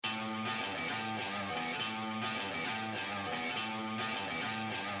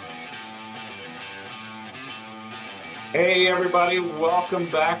Hey, everybody,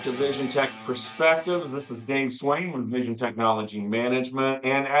 welcome back to Vision Tech Perspectives. This is Dave Swain with Vision Technology Management.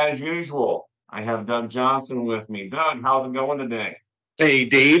 And as usual, I have Doug Johnson with me. Doug, how's it going today? Hey,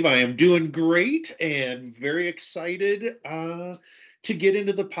 Dave, I am doing great and very excited to get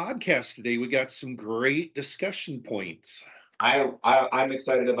into the podcast today. We got some great discussion points. I'm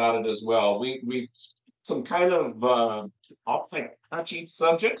excited about it as well. We some kind of I'll say touchy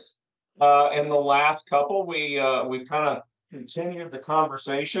subjects. In the last couple, we kind of continued the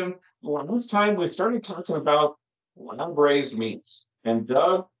conversation. Well, this time we started talking about land braised meats. And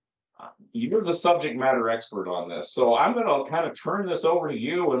Doug, you're the subject matter expert on this. So I'm going to kind of turn this over to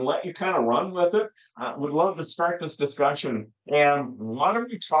you and let you kind of run with it. Would love to start this discussion. And what are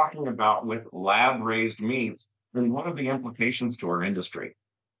we talking about with lab raised meats? And what are the implications to our industry?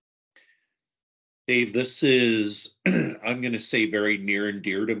 Dave, this is, I'm going to say, very near and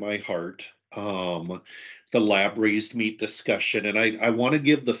dear to my heart. The lab raised meat discussion. And I want to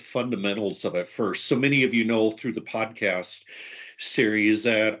give the fundamentals of it first. So many of you know through the podcast series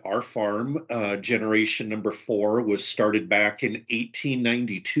that our farm, generation number 4, was started back in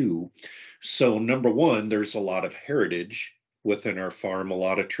 1892. So, number one, there's a lot of heritage within our farm, a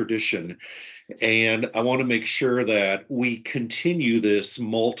lot of tradition. And I want to make sure that we continue this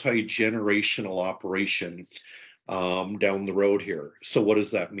multi-generational operation down the road here. So, what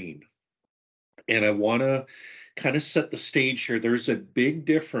does that mean? And I want to kind of set the stage here. There's a big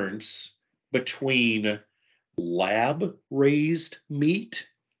difference between lab raised meat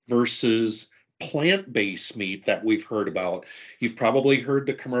versus plant-based meat that we've heard about. You've probably heard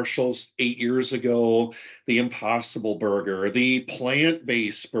the commercials 8 years ago, the Impossible Burger, the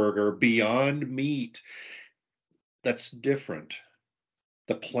plant-based burger, Beyond Meat. That's different.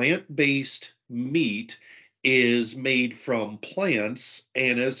 The plant-based meat is made from plants,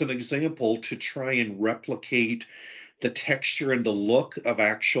 and as an example, to try and replicate the texture and the look of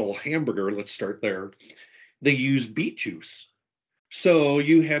actual hamburger, let's start there, they use beet juice. So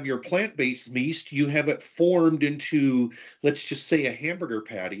you have your plant-based meat, you have it formed into, let's just say, a hamburger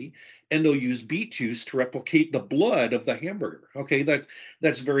patty, and they'll use beet juice to replicate the blood of the hamburger. Okay,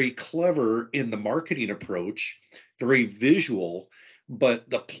 that's very clever in the marketing approach, very visual, but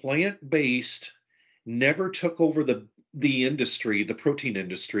the plant-based never took over the industry, the protein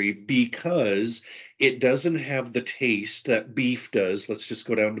industry, because it doesn't have the taste that beef does. Let's just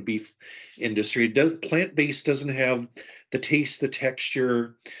go down to beef industry. It does Plant-based doesn't have the taste, the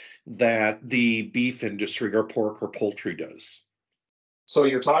texture that the beef industry or pork or poultry does. So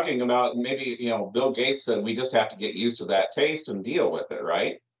you're talking about maybe, Bill Gates said we just have to get used to that taste and deal with it,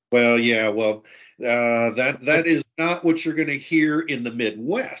 right? Well, yeah, well, that is not what you're going to hear in the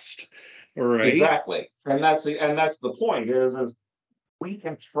Midwest, all right? Exactly. And that's the point is we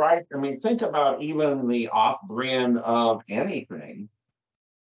can try. I mean, think about even the off-brand of anything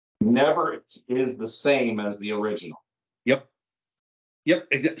never is the same as the original. Yep.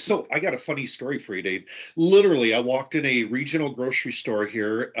 Yep. So I got a funny story for you, Dave. Literally, I walked in a regional grocery store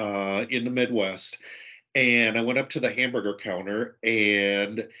here in the Midwest, and I went up to the hamburger counter,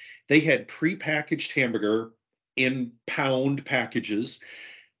 and they had prepackaged hamburger in pound packages.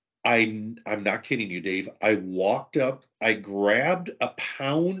 I'm not kidding you, Dave. I walked up, I grabbed a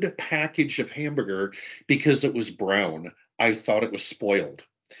pound package of hamburger because it was brown. I thought it was spoiled.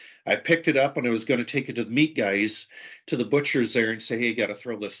 I picked it up and I was going to take it to the meat guys, to the butchers there, and say, hey, got to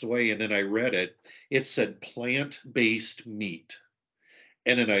throw this away. And then I read it. It said plant-based meat.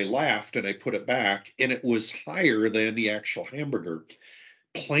 And then I laughed and I put it back, and it was higher than the actual hamburger.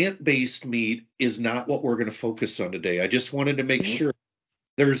 Plant-based meat is not what we're going to focus on today. I just wanted to make Mhm. sure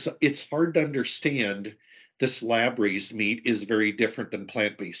it's hard to understand this lab raised meat is very different than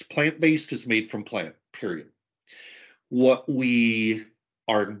plant-based. Plant-based is made from plant, period. What we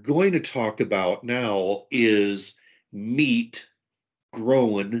are going to talk about now is meat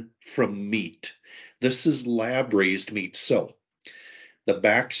grown from meat. This is lab raised meat. So the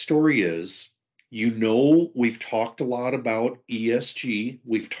backstory is, we've talked a lot about ESG,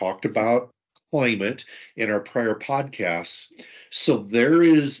 we've talked about climate in our prior podcasts. So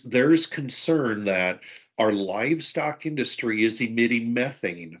there's concern that our livestock industry is emitting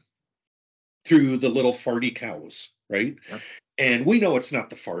methane through the little farty cows, right? Yep. And we know it's not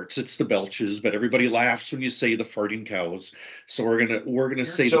the farts, it's the belches, but everybody laughs when you say the farting cows. So we're gonna Fart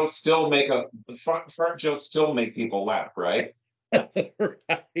say the jokes still make a fart jokes still make people laugh, right?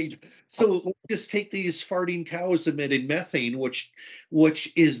 right. So let's just take these farting cows emitting methane,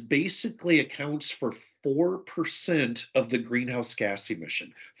 which is basically accounts for 4% of the greenhouse gas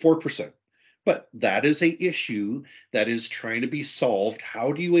emission. 4%. But that is a issue that is trying to be solved.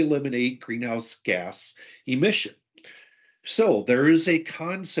 How do you eliminate greenhouse gas emission? So there is a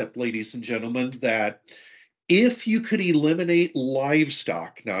concept, ladies and gentlemen, that if you could eliminate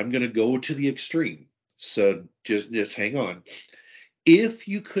livestock, now I'm going to go to the extreme. So just hang on. If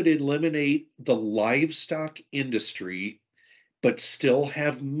you could eliminate the livestock industry, but still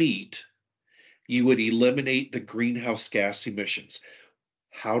have meat, you would eliminate the greenhouse gas emissions.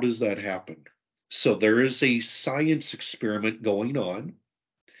 How does that happen? So there is a science experiment going on,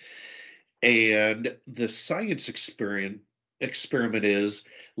 and the science experiment is,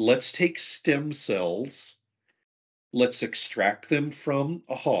 let's take stem cells, let's extract them from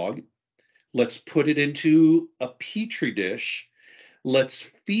a hog, let's put it into a petri dish, let's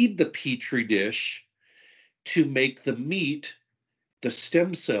feed the petri dish to make the meat, the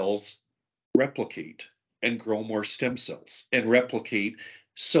stem cells replicate and grow more stem cells and replicate.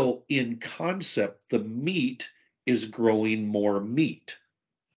 So, in concept, the meat is growing more meat.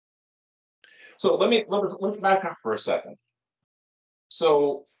 So let's back up for a second.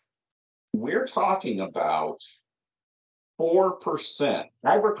 So we're talking about 4%.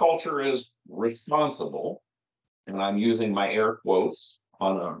 Agriculture is responsible, and I'm using my air quotes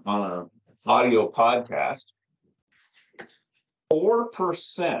on a audio podcast.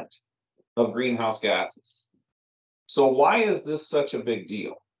 4% of greenhouse gases. So why is this such a big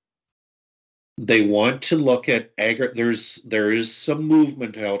deal? They want to look at there is some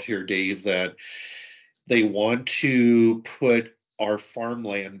movement out here, Dave, that they want to put our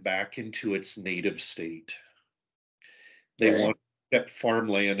farmland back into its native state. They Okay. want that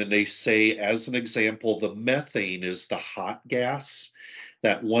farmland, and they say, as an example, the methane is the hot gas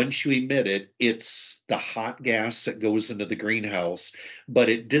that once you emit it, it's the hot gas that goes into the greenhouse, but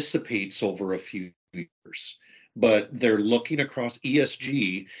it dissipates over a few years. But they're looking across.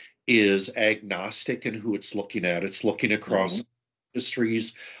 ESG is agnostic in who it's looking at. It's looking across Mhm.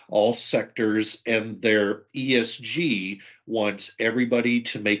 industries, all sectors, and their ESG wants everybody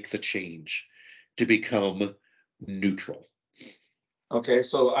to make the change to become neutral. Okay,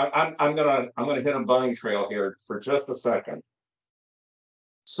 so I'm gonna hit a bunny trail here for just a second.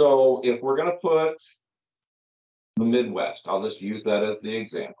 So if we're gonna put the Midwest, I'll just use that as the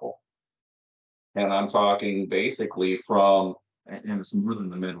example. And I'm talking basically from, and it's more than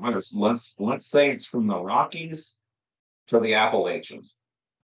the Midwest. Let's say it's from the Rockies to the Appalachians.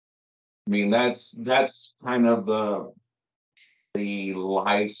 I mean, that's kind of the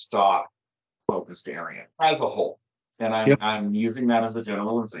livestock focused area as a whole. And I'm Yep. I'm using that as a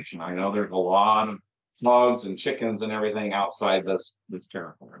generalization. I know there's a lot of hogs and chickens and everything outside this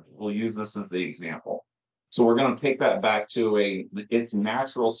territory. We'll use this as the example. So we're going to take that back to its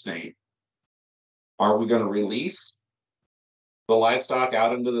natural state. Are we going to release the livestock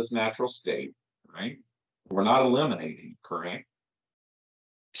out into this natural state? Right? We're not eliminating, correct?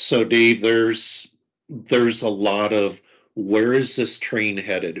 So, Dave, there's a lot of, where is this train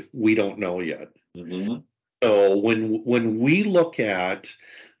headed? We don't know yet. Mm-hmm. So when we look at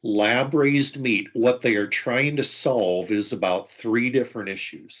lab raised meat, what they are trying to solve is about three different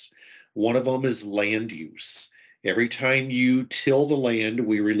issues. One of them is land use. Every time you till the land,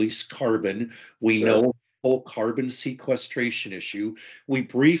 we release carbon. We Sure. know the whole carbon sequestration issue. We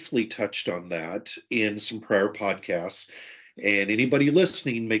briefly touched on that in some prior podcasts. And anybody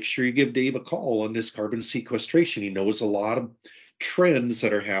listening, make sure you give Dave a call on this carbon sequestration. He knows a lot of trends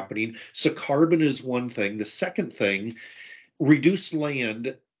that are happening. So carbon is one thing. The second thing, reduce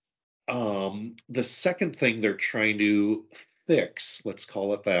land. The second thing they're trying to fix, let's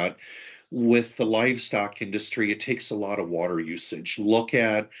call it that, with the livestock industry, it takes a lot of water usage. Look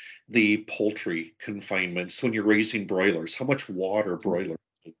at the poultry confinements when you're raising broilers. How much water broilers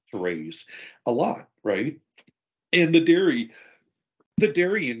to raise? A lot, right? And the dairy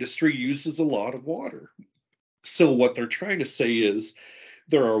industry uses a lot of water. So what they're trying to say is,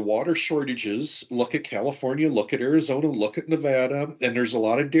 there are water shortages. Look at California, look at Arizona, look at Nevada, and there's a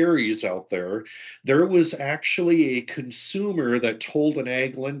lot of dairies out there. There was actually a consumer that told an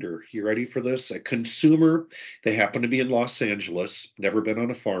ag lender, you ready for this? A consumer, they happen to be in Los Angeles, never been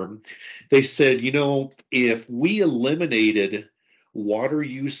on a farm. They said, if we eliminated water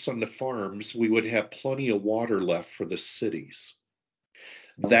use on the farms, we would have plenty of water left for the cities.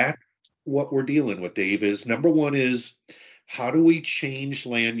 That what we're dealing with, Dave, is number one is, how do we change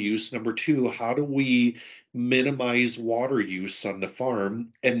land use? Number two, how do we minimize water use on the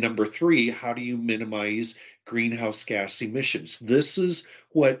farm? And number three, how do you minimize greenhouse gas emissions? This is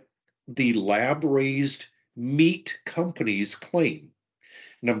what the lab raised meat companies claim.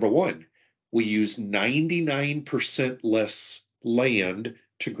 Number one, we use 99% less land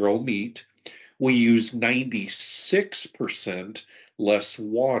to grow meat. We use 96% less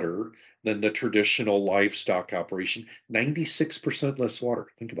water. than the traditional livestock operation. 96% less water.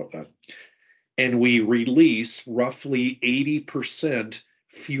 Think about that. And we release roughly 80%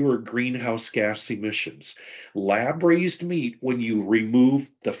 fewer greenhouse gas emissions. Lab raised meat, when you remove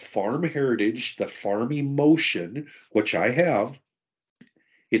the farm heritage, the farm emotion, which I have,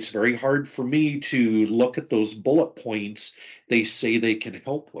 it's very hard for me to look at those bullet points they say they can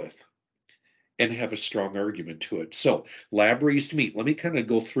help with and have a strong argument to it. So, lab raised meat, let me kind of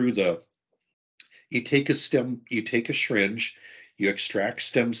go through you take a syringe, you extract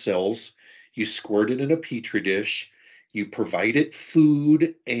stem cells, you squirt it in a petri dish, you provide it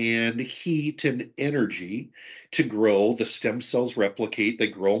food and heat and energy to grow. The stem cells replicate, they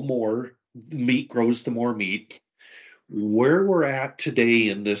grow more, meat grows the more meat. Where we're at today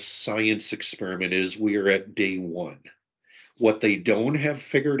in this science experiment is we are at day one. What they don't have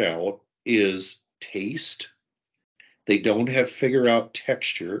figured out is taste. They don't have figured out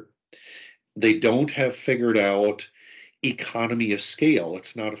texture. They don't have figured out economy of scale.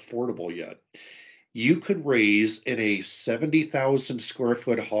 It's not affordable yet. You could raise in a 70,000 square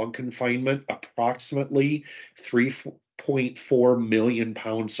foot hog confinement approximately 3.4 million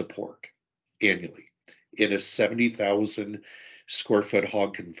pounds of pork annually in a 70,000 square foot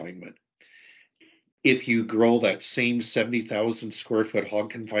hog confinement. If you grow that same 70,000 square foot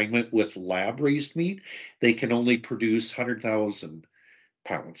hog confinement with lab raised meat, they can only produce 100,000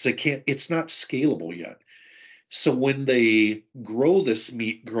 pounds. It's not scalable yet. So when they grow this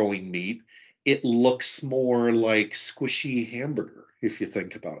meat, growing meat, it looks more like squishy hamburger, if you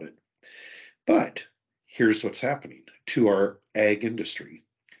think about it. But here's what's happening to our ag industry.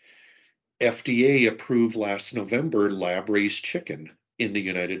 FDA approved last November lab raised chicken in the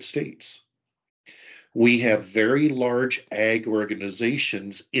United States. We have very large ag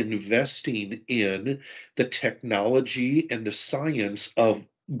organizations investing in the technology and the science of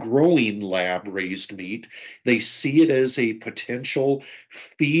growing lab raised meat. They see it as a potential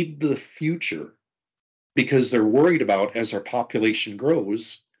feed the future because they're worried about, as our population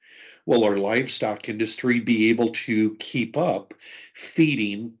grows, will our livestock industry be able to keep up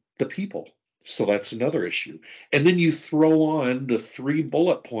feeding the people? So that's another issue. And then you throw on the 3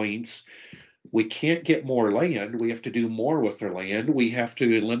 bullet points. We can't get more land. We have to do more with our land. We have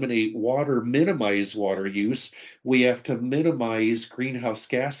to eliminate water, minimize water use. We have to minimize greenhouse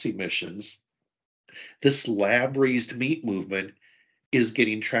gas emissions. This lab raised meat movement is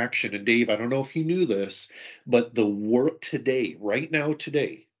getting traction. And Dave, I don't know if you knew this, but the world today, right now,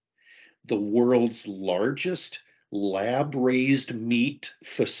 today, the world's largest lab raised meat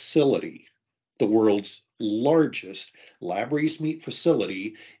facility, the world's largest lab raised meat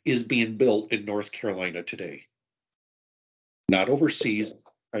facility is being built in North Carolina today. Not overseas,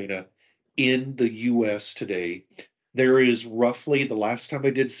 China, in the US today. There is roughly, the last time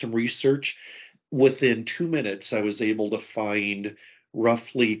I did some research, within 2 minutes, I was able to find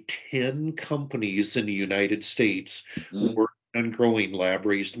roughly 10 companies in the United States working on growing lab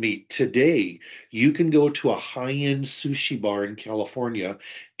raised meat. Today, you can go to a high-end sushi bar in California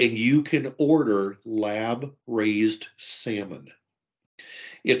and you can order lab raised salmon.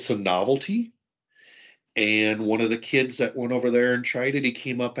 It's a novelty. And one of the kids that went over there and tried it, he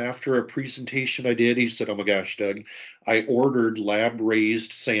came up after a presentation I did. He said, "Oh my gosh, Doug, I ordered lab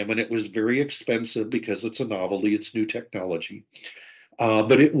raised salmon. It was very expensive because it's a novelty, it's new technology.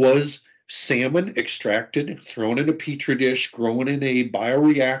 But it was salmon extracted, thrown in a petri dish, grown in a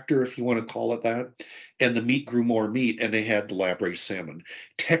bioreactor, if you want to call it that. And the meat grew more meat, and they had the lab raised salmon.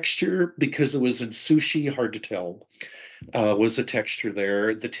 Texture, because it was in sushi, hard to tell. Was the texture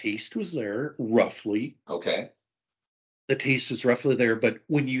there? The taste was there, roughly. Okay. The taste is roughly there. But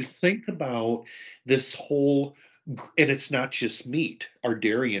when you think about this whole, and it's not just meat, our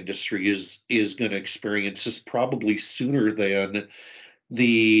dairy industry is going to experience this probably sooner than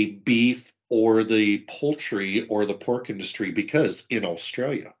the beef or the poultry or the pork industry, because in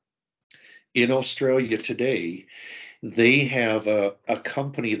Australia today, they have a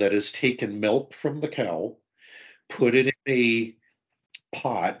company that has taken milk from the cow, put it in a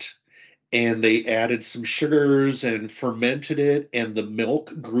pot, and they added some sugars and fermented it, and the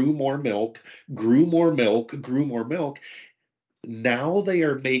milk grew more milk, grew more milk, grew more milk. Now they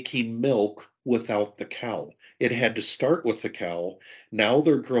are making milk without the cow. It had to start with the cow. Now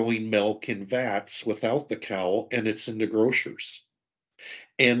they're growing milk in vats without the cow, and it's in the grocers.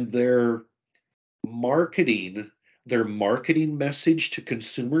 And marketing, their marketing message to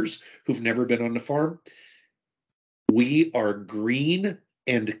consumers who've never been on the farm, we are green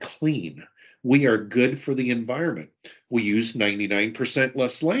and clean. We are good for the environment. We use 99%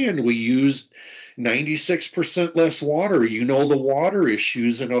 less land. We use 96% less water. You know, the water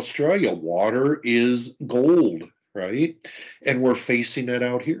issues in Australia. Water is gold, right? And we're facing it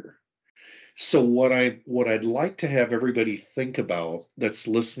out here. So what I'd like to have everybody think about that's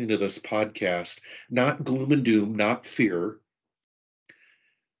listening to this podcast, not gloom and doom, not fear,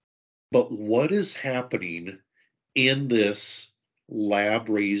 but what is happening in this lab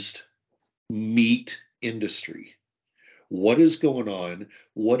raised meat industry? What is going on?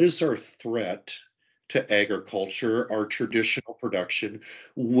 What is our threat to agriculture, our traditional production?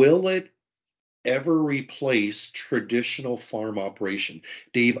 Will it ever replace traditional farm operation?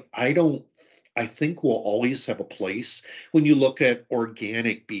 Dave, I think we'll always have a place when you look at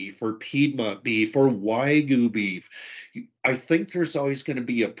organic beef or Piedmont beef or Wagyu beef. I think there's always going to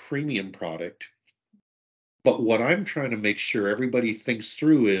be a premium product. But what I'm trying to make sure everybody thinks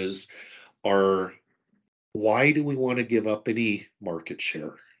through is our why do we want to give up any market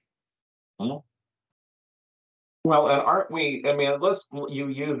share? Mhm. Well, and aren't we, I mean, you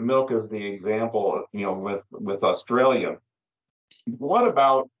use milk as the example, with Australia. What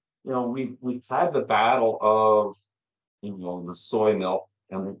about, we've had the battle of, the soy milk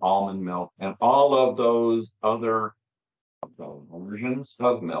and the almond milk and all of those other versions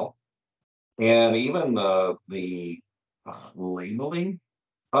of milk, and even the labeling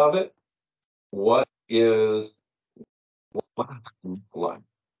of it. What is what is that look like?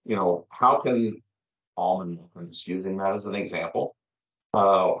 How can almond milk, I'm just using that as an example.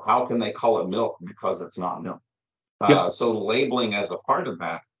 How can they call it milk because it's not milk? Yep. So labeling as a part of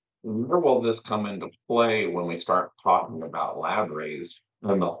that, where will this come into play when we start talking about lab raised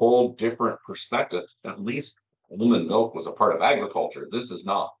and the whole different perspective? At least almond milk was a part of agriculture. This is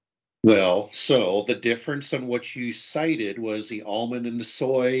not. Well, so the difference on what you cited was the almond and the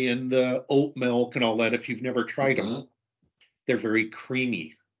soy and the oat milk and all that. If you've never tried them, Hmm. they're very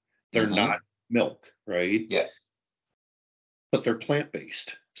creamy. They're Hmm. not milk, right? Yes. But they're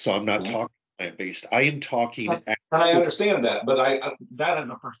plant-based. So I'm not Hmm. talking plant-based. I am talking And I understand that, but that is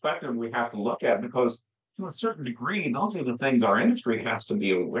a perspective we have to look at because to a certain degree, those are the things our industry has to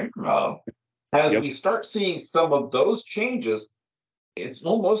be aware of. As yep, we start seeing some of those changes, it's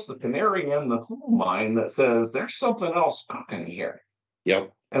almost the canary in the coal mine that says there's something else cooking here.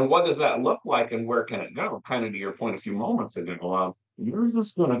 yep. And what does that look like and where can it go? Kind of to your point a few moments ago, where's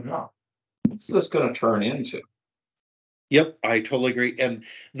this going to go? What's this going to turn into? Yep, I totally agree. And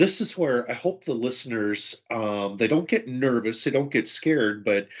this is where I hope the listeners they don't get nervous, they don't get scared,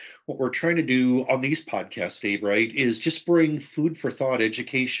 but what we're trying to do on these podcasts, Dave, right, is just bring food for thought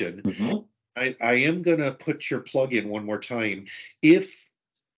education. Mhm. I am gonna put your plug in one more time. If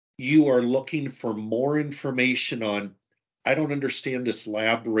you are looking for more information on, I don't understand this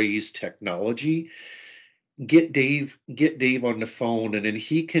lab raised technology, get Dave on the phone and then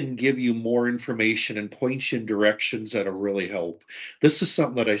he can give you more information and point you in directions that'll really help. This is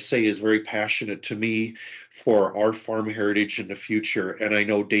something that I say is very passionate to me for our farm heritage in the future. And I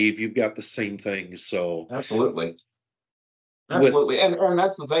know Dave, you've got the same thing. So Absolutely. with Absolutely. And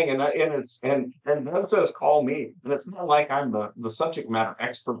that's the thing. And that says call me. And it's not like I'm the subject matter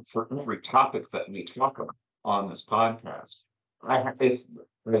expert for every topic that we talk about on this podcast. I've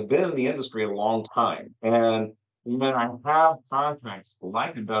been in the industry a long time. And when I have contacts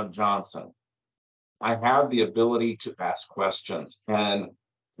like Doug Johnson, I have the ability to ask questions. And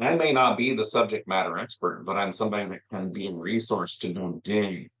I may not be the subject matter expert, but I'm somebody that can be a resource to go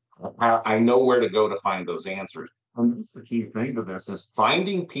dig. I know where to go to find those answers. And that's the key thing to this is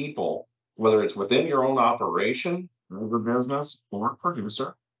finding people, whether it's within your own operation, or business, or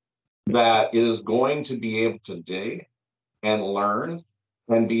producer, that is going to be able to dig and learn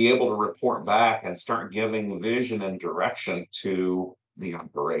and be able to report back and start giving vision and direction to the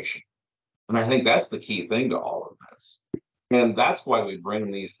operation. And I think that's the key thing to all of this. And that's why we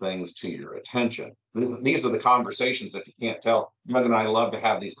bring these things to your attention. These are the conversations. If you can't tell, Doug and I love to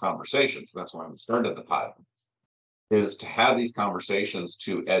have these conversations. That's why we started the podcast, is to have these conversations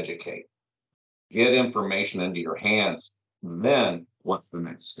to educate, get information into your hands. Then what's the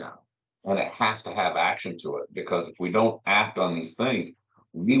next step? And it has to have action to it because if we don't act on these things,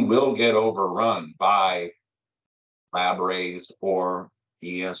 we will get overrun by lab raised or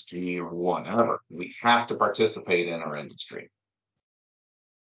ESG or whatever. We have to participate in our industry.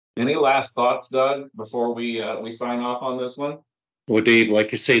 Any last thoughts, Doug, before we sign off on this one? well, Dave,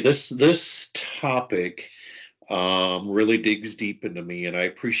 like I say, this topic really digs deep into me, and I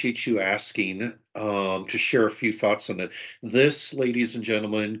appreciate you asking to share a few thoughts on it. This, ladies and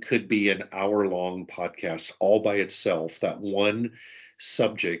gentlemen, could be an hour long podcast all by itself, that one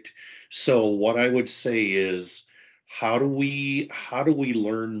subject. So what I would say is, how do we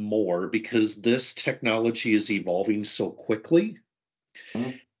learn more, because this technology is evolving so quickly,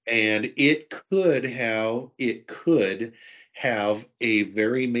 Mhm. and it could have a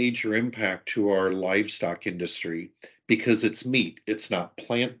very major impact to our livestock industry, because it's meat. It's not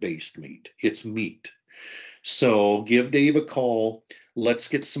plant-based meat. It's meat. So give Dave a call. Let's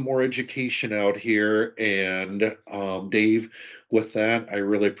get some more education out here. And Dave, with that, I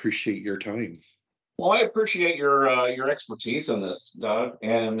really appreciate your time. Well, I appreciate your expertise in this, Doug,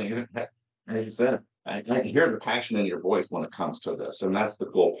 and as you said, I can hear the passion in your voice when it comes to this, and that's the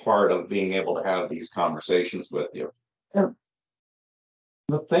cool part of being able to have these conversations with you. And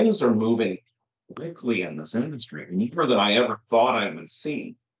the things are moving quickly in this industry, more than I ever thought I would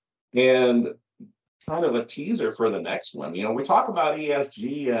see. And kind of a teaser for the next one. You know, we talk about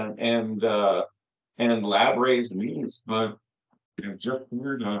ESG and lab raised meats, but I've just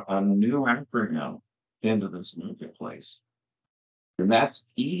heard a new acronym into this marketplace, and that's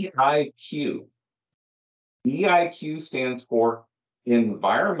EIQ. EIQ stands for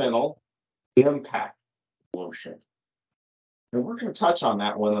Environmental Impact Quotient. And we're going to touch on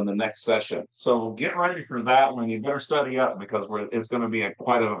that one in the next session. So get ready for that one. You better study up because it's going to be a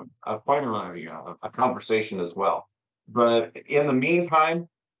conversation as well. But in the meantime,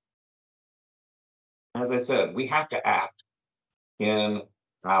 as I said, we have to act in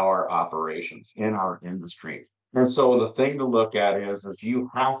our operations, in our industry. And so the thing to look at is you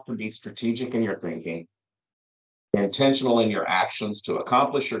have to be strategic in your thinking, intentional in your actions to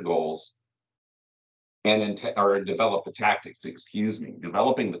accomplish your goals, and or develop the tactics, excuse me,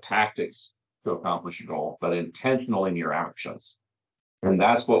 developing the tactics to accomplish your goal, but intentional in your actions. And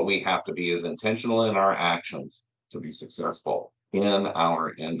that's what we have to be, is intentional in our actions to be successful in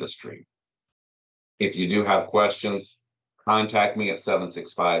our industry. If you do have questions, contact me at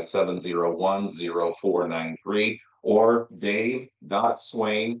 765-701-0493 or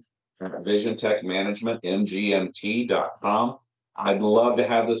dave.swain at visiontechmanagementmgmt.com. I'd love to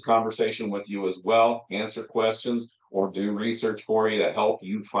have this conversation with you as well, answer questions, or do research for you to help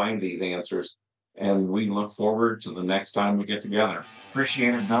you find these answers. And we look forward to the next time we get together.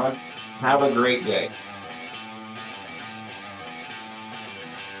 Appreciate it, Doug. Have a great day.